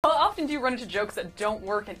often do you run into jokes that don't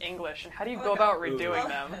work in English, and how do you go about redoing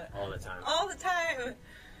them? All the time. All the time.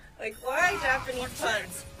 Like, why Japanese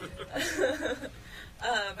puns?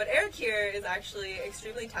 But Eric here is actually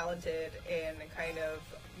extremely talented in kind of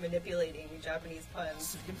manipulating Japanese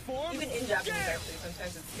puns. Even in Japanese, actually.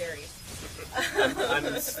 Sometimes it's scary.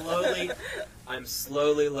 I'm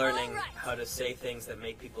slowly learning how to say things that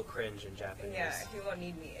make people cringe in Japanese. Yeah, he won't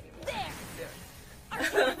need me anymore.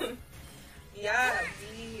 Yeah,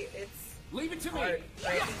 it's Leave it to hard. me. But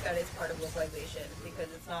I think that is part of localization because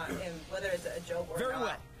it's not, and whether it's a joke or Very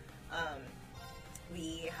not, well.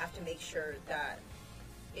 we have to make sure that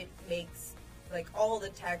it makes, like, all the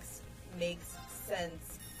text makes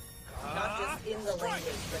sense, not just in the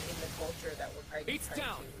language, but in the culture that we're trying to It's mine.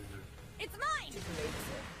 convey to it.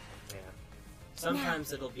 Yeah.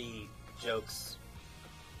 Sometimes it'll be jokes,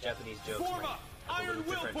 Japanese jokes Form might up. have a Iron little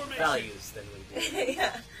will different formation. values than we do.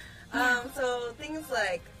 Yeah. So things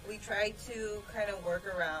like, we try to kind of work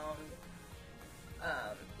around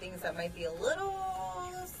things that might be a little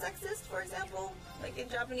sexist, for example, like in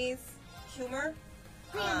Japanese humor.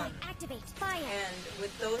 Activate fire. And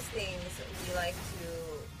with those things, we like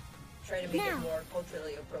to try to make it more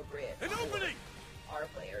culturally appropriate An for opening. our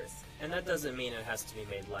players. And that doesn't mean it has to be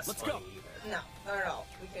made less Let's funny go. either. No, not at all.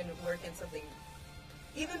 We can work in something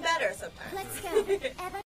even better sometimes. Let's go.